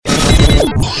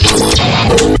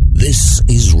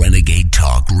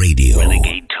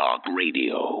Talk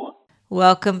Radio.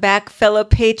 Welcome back, fellow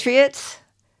patriots.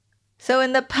 So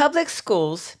in the public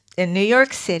schools in New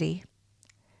York City,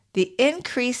 the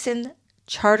increase in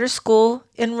charter school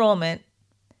enrollment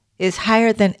is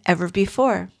higher than ever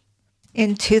before.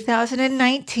 In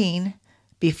 2019,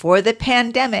 before the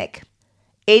pandemic,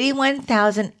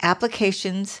 81,000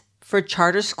 applications for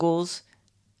charter schools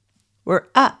were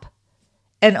up,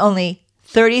 and only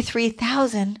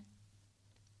 33,000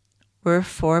 were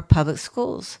for public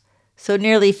schools. So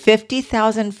nearly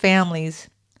 50,000 families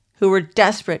who were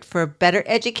desperate for a better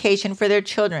education for their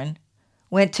children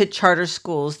went to charter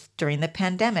schools during the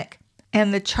pandemic.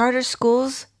 And the charter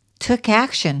schools took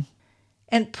action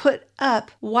and put up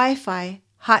Wi-Fi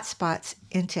hotspots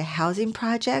into housing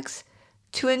projects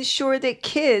to ensure that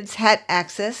kids had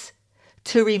access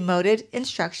to remote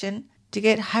instruction to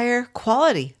get higher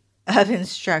quality of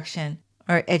instruction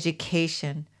or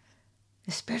education.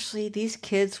 Especially these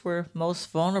kids were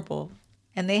most vulnerable,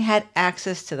 and they had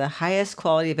access to the highest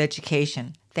quality of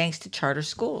education thanks to charter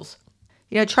schools.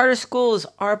 You know, charter schools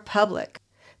are public.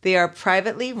 They are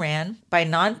privately ran by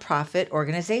nonprofit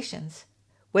organizations.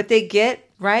 What they get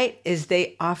right is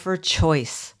they offer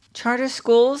choice. Charter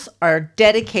schools are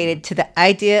dedicated to the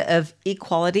idea of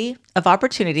equality of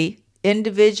opportunity,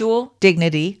 individual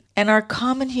dignity, and our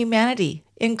common humanity.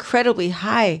 Incredibly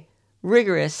high,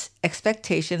 rigorous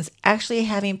expectations, actually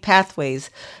having pathways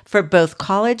for both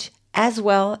college as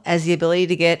well as the ability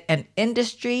to get an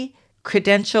industry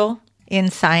credential in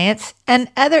science and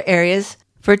other areas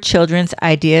for children's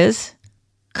ideas,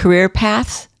 career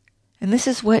paths. And this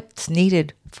is what's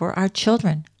needed for our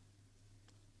children.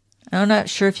 I'm not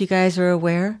sure if you guys are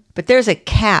aware, but there's a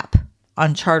cap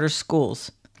on charter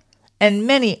schools. And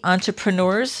many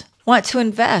entrepreneurs want to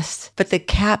invest, but the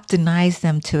cap denies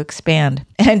them to expand.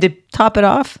 And to top it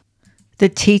off, the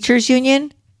teachers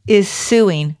union is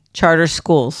suing charter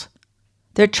schools.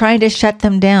 They're trying to shut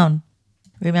them down.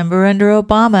 Remember, under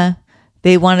Obama,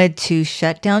 they wanted to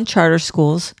shut down charter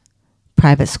schools,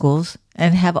 private schools,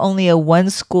 and have only a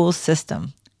one-school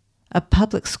system, a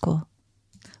public school,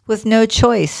 with no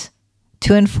choice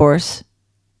to enforce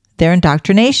their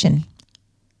indoctrination.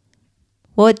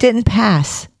 Well, it didn't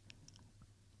pass.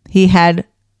 He had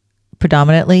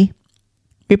predominantly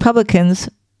Republicans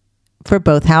for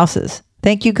both houses.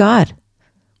 Thank you, God.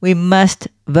 We must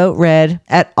vote red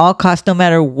at all costs, no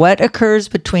matter what occurs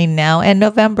between now and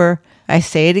November. I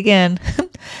say it again.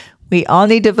 We all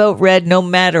need to vote red no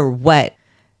matter what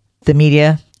the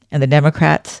media and the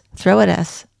Democrats throw at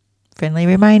us. Friendly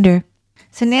reminder.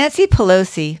 So Nancy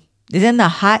Pelosi is in the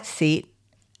hot seat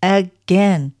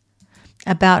again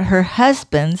about her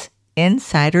husband's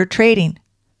insider trading.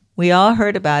 We all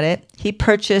heard about it. He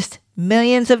purchased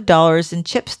millions of dollars in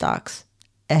chip stocks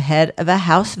ahead of a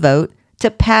House vote to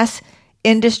pass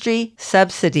industry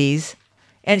subsidies,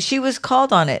 and she was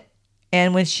called on it.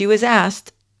 And when she was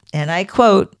asked, and I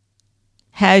quote,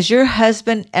 "Has your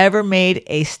husband ever made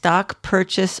a stock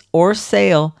purchase or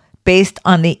sale based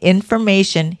on the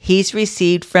information he's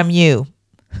received from you?"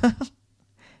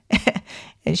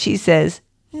 And she says,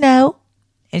 "No."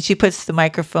 And she puts the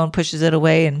microphone, pushes it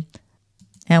away, and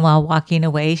while walking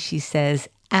away, she says,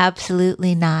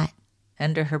 "Absolutely not,"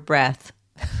 under her breath.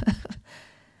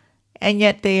 And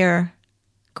yet they are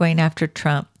going after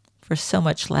Trump for so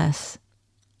much less.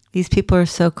 These people are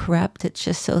so corrupt. It's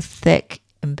just so thick,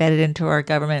 embedded into our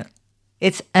government.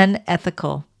 It's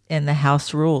unethical in the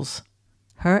House rules.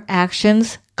 Her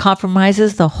actions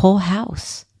compromises the whole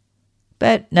House.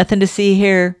 But nothing to see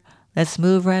here. Let's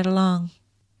move right along.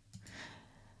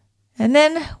 And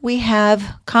then we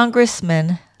have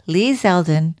Congressman Lee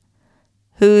Zelder,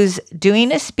 who's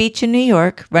doing a speech in New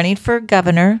York, running for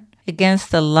governor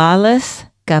against the lawless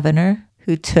governor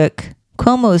who took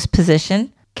Cuomo's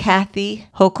position, Kathy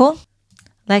Hochul.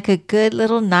 Like a good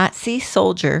little Nazi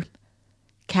soldier,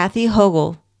 Kathy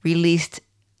Hochul released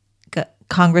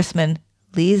Congressman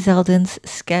Lee Zelder's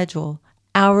schedule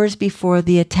hours before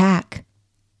the attack.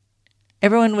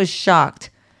 Everyone was shocked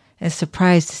and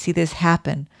surprised to see this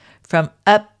happen. From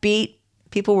upbeat,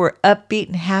 people were upbeat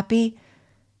and happy,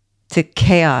 to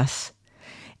chaos.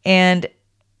 And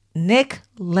Nick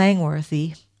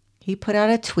Langworthy, he put out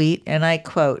a tweet, and I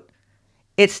quote,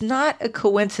 "It's not a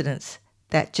coincidence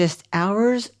that just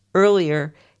hours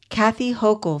earlier, Kathy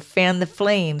Hochul fanned the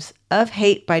flames of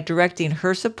hate by directing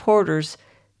her supporters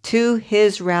to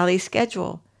his rally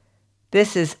schedule.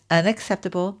 This is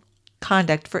unacceptable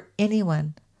conduct for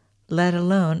anyone, let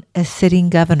alone a sitting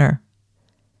governor."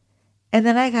 And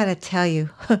then I got to tell you,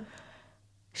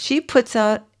 she puts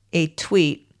out a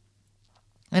tweet,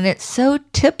 and it's so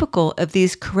typical of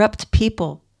these corrupt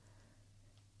people.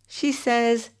 She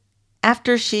says,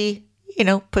 after she,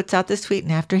 puts out this tweet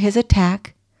and after his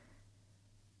attack,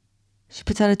 she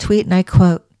puts out a tweet and I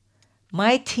quote,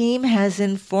 "My team has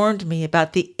informed me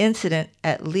about the incident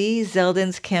at Lee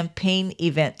Zelder's campaign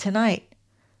event tonight.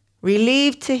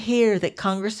 Relieved to hear that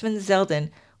Congressman Zelder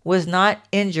was not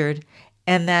injured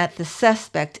and that the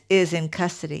suspect is in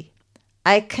custody.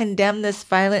 I condemn this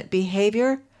violent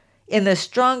behavior in the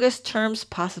strongest terms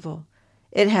possible.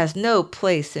 It has no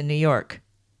place in New York."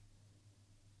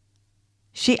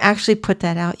 She actually put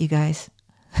that out, you guys.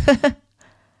 I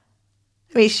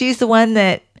mean, she's the one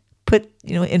that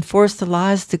enforced the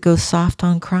laws to go soft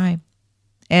on crime.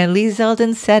 And Lee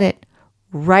Zelder said it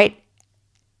right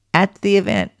at the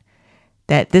event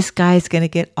that this guy's going to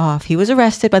get off. He was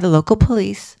arrested by the local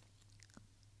police,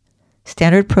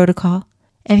 standard protocol,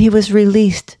 and he was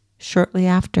released shortly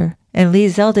after. And Lee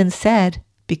Zelder said,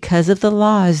 because of the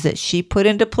laws that she put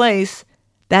into place,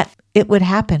 that it would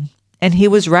happen. And he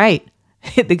was right.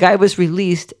 The guy was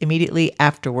released immediately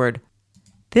afterward.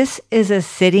 This is a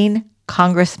sitting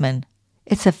congressman.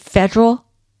 It's a federal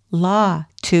law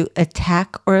to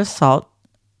attack or assault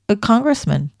a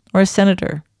congressman or a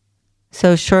senator.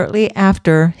 So shortly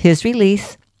after his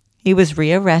release, he was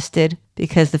rearrested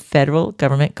because the federal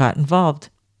government got involved.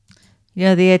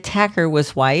 The attacker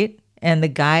was white, and the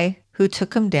guy who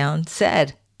took him down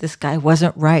said this guy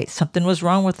wasn't right. Something was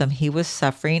wrong with him. He was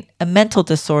suffering a mental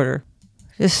disorder.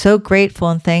 Just so grateful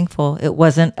and thankful it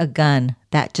wasn't a gun.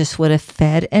 That just would have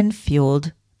fed and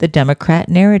fueled the Democrat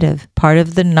narrative, part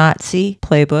of the Nazi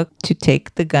playbook to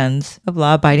take the guns of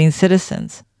law-abiding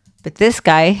citizens. But this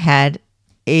guy had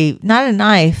not a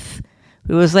knife,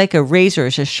 it was like a razor,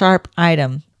 a sharp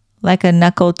item, like a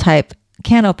knuckle type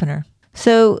can opener.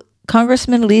 So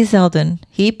Congressman Lee Zelder,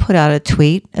 he put out a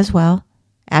tweet as well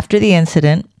after the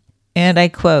incident, and I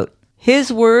quote,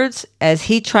 "His words as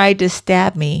he tried to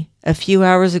stab me a few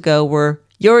hours ago were,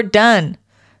 'You're done.'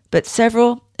 But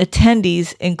several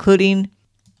attendees, including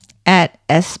at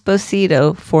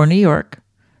Esposito for New York,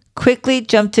 quickly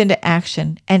jumped into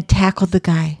action and tackled the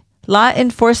guy. Law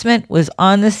enforcement was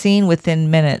on the scene within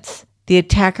minutes. The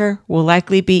attacker will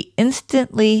likely be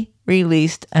instantly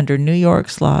released under New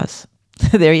York's laws."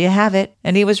 There you have it.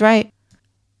 And he was right.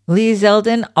 Lee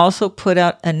Zelder also put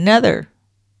out another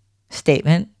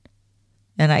statement,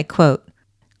 and I quote,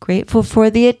 "Grateful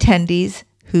for the attendees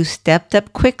who stepped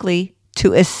up quickly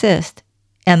to assist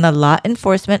and the law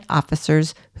enforcement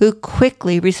officers who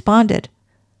quickly responded.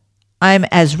 I'm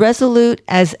as resolute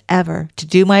as ever to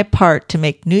do my part to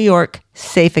make New York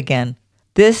safe again.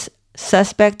 This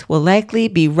suspect will likely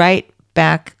be right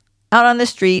back out on the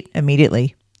street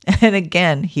immediately." And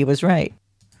again, he was right.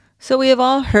 So we have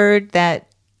all heard that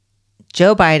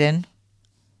Joe Biden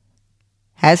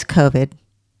has COVID.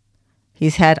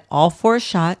 He's had all 4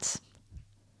 shots,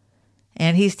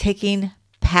 and he's taking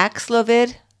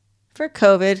Paxlovid for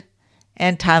COVID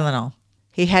and Tylenol.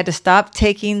 He had to stop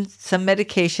taking some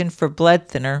medication for blood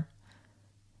thinner,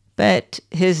 but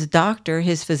his doctor,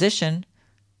 his physician,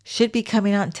 should be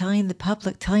coming out and telling the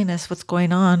public, telling us what's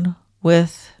going on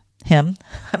with him.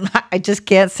 I just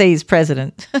can't say he's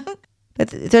president. But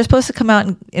they're supposed to come out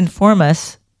and inform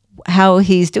us how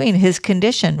he's doing, his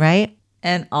condition, right?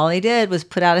 And all he did was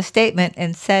put out a statement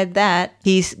and said that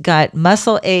he's got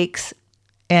muscle aches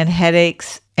and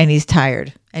headaches and he's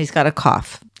tired and he's got a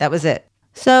cough. That was it.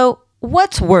 So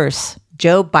what's worse,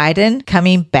 Joe Biden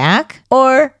coming back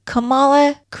or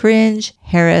Kamala Cringe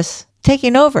Harris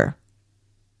taking over?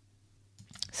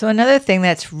 So another thing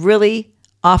that's really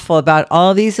awful about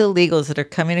all these illegals that are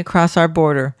coming across our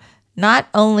border, not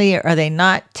only are they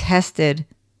not tested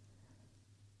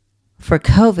for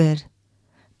COVID,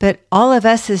 but all of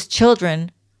us as children,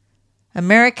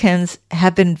 Americans,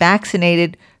 have been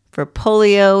vaccinated for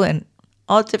polio and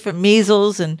all different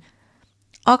measles and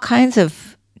all kinds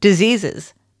of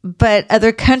diseases. But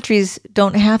other countries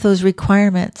don't have those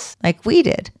requirements like we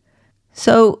did.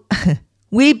 So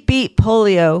we beat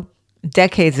polio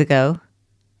decades ago,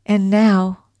 and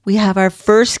now we have our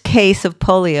first case of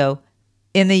polio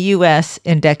in the U.S.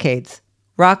 in decades.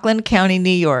 Rockland County,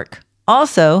 New York,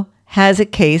 also has a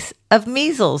case of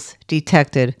measles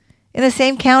detected in the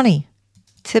same county.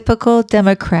 Typical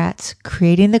Democrats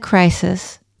creating the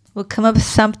crisis will come up with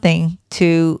something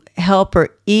to help or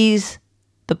ease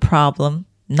the problem,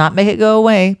 not make it go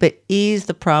away, but ease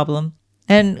the problem,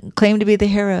 and claim to be the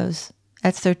heroes.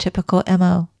 That's their typical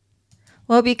MO.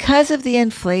 Well, because of the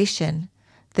inflation,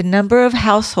 the number of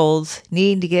households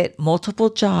needing to get multiple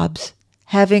jobs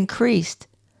have increased.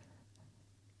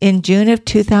 In June of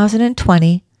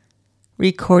 2020,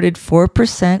 recorded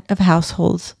 4% of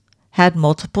households had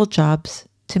multiple jobs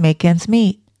to make ends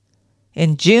meet.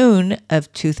 In June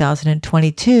of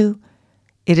 2022,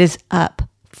 it is up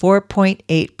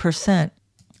 4.8%.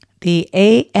 The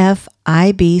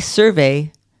AFIB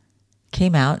survey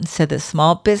came out and said that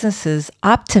small businesses'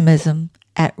 optimism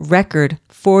at record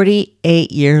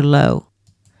 48-year low.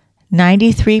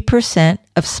 93%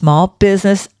 of small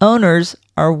business owners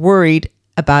are worried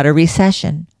about a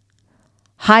recession.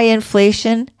 High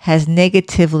inflation has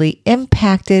negatively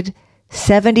impacted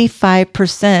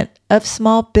 75% of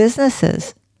small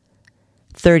businesses.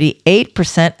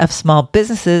 38% of small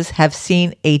businesses have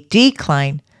seen a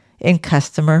decline in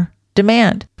customer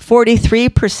demand.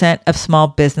 43% of small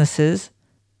businesses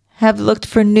have looked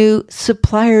for new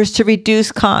suppliers to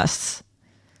reduce costs.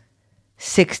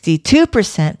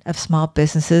 62% of small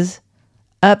businesses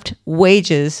upped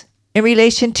wages in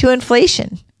relation to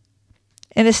inflation.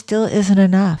 And it still isn't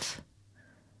enough.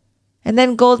 And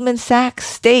then Goldman Sachs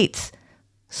states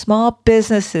small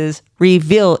businesses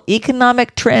reveal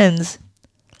economic trends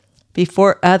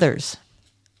before others.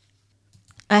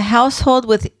 A household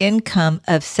with income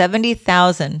of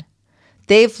 $70,000,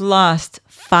 they've lost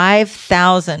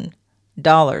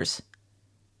 $5,000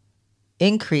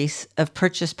 increase of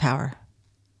purchase power.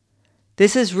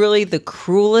 This is really the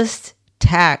cruelest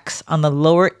tax on the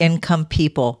lower income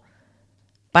people.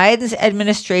 Biden's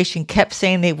administration kept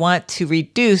saying they want to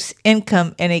reduce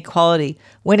income inequality,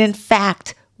 when in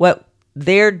fact, what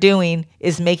they're doing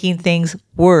is making things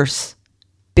worse,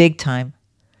 big time.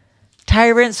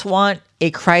 Tyrants want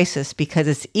a crisis because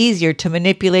it's easier to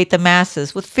manipulate the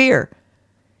masses with fear.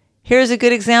 Here's a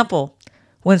good example.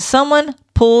 When someone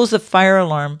pulls a fire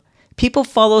alarm, people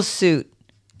follow suit,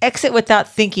 exit without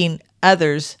thinking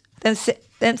others than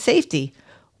safety.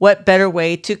 What better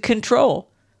way to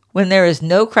control? When there is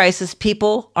no crisis,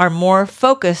 people are more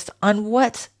focused on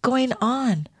what's going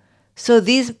on. So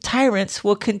these tyrants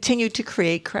will continue to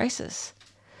create crisis.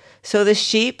 So the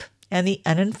sheep and the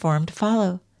uninformed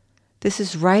follow. This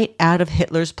is right out of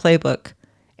Hitler's playbook.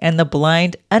 And the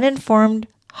blind, uninformed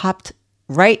hopped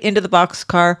right into the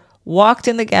boxcar, walked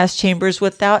in the gas chambers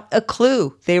without a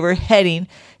clue they were heading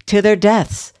to their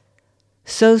deaths.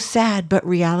 So sad, but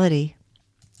reality.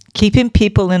 Keeping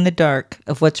people in the dark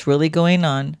of what's really going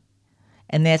on.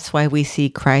 And that's why we see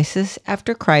crisis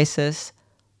after crisis,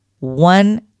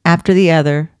 one after the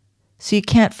other. So you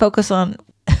can't focus on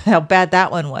how bad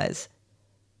that one was.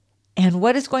 And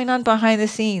what is going on behind the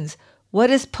scenes? What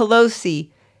is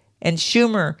Pelosi and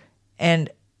Schumer and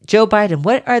Joe Biden?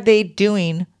 What are they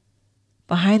doing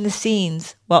behind the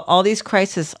scenes while all these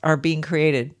crises are being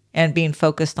created and being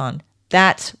focused on?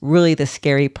 That's really the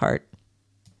scary part.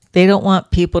 They don't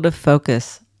want people to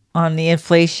focus on the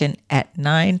inflation at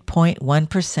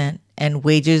 9.1% and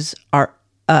wages are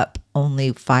up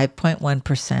only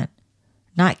 5.1%,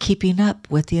 not keeping up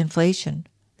with the inflation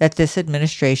that this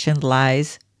administration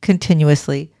lies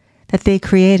continuously that they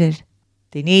created.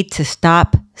 They need to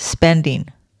stop spending.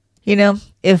 You know,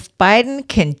 if Biden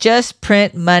can just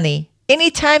print money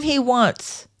anytime he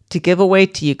wants to give away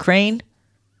to Ukraine,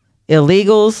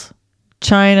 illegals,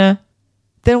 China,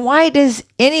 then why does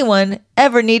anyone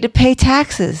ever need to pay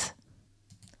taxes?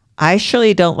 I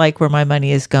surely don't like where my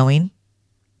money is going.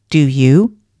 Do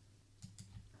you?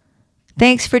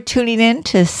 Thanks for tuning in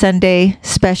to Sunday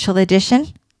Special Edition.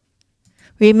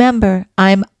 Remember,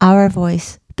 I'm our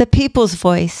voice, the people's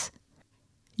voice.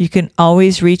 You can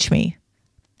always reach me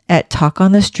at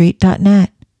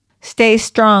talkonthestreet.net. Stay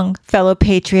strong, fellow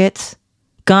patriots.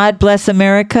 God bless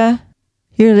America.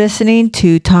 You're listening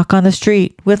to Talk on the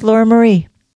Street with Laura Marie.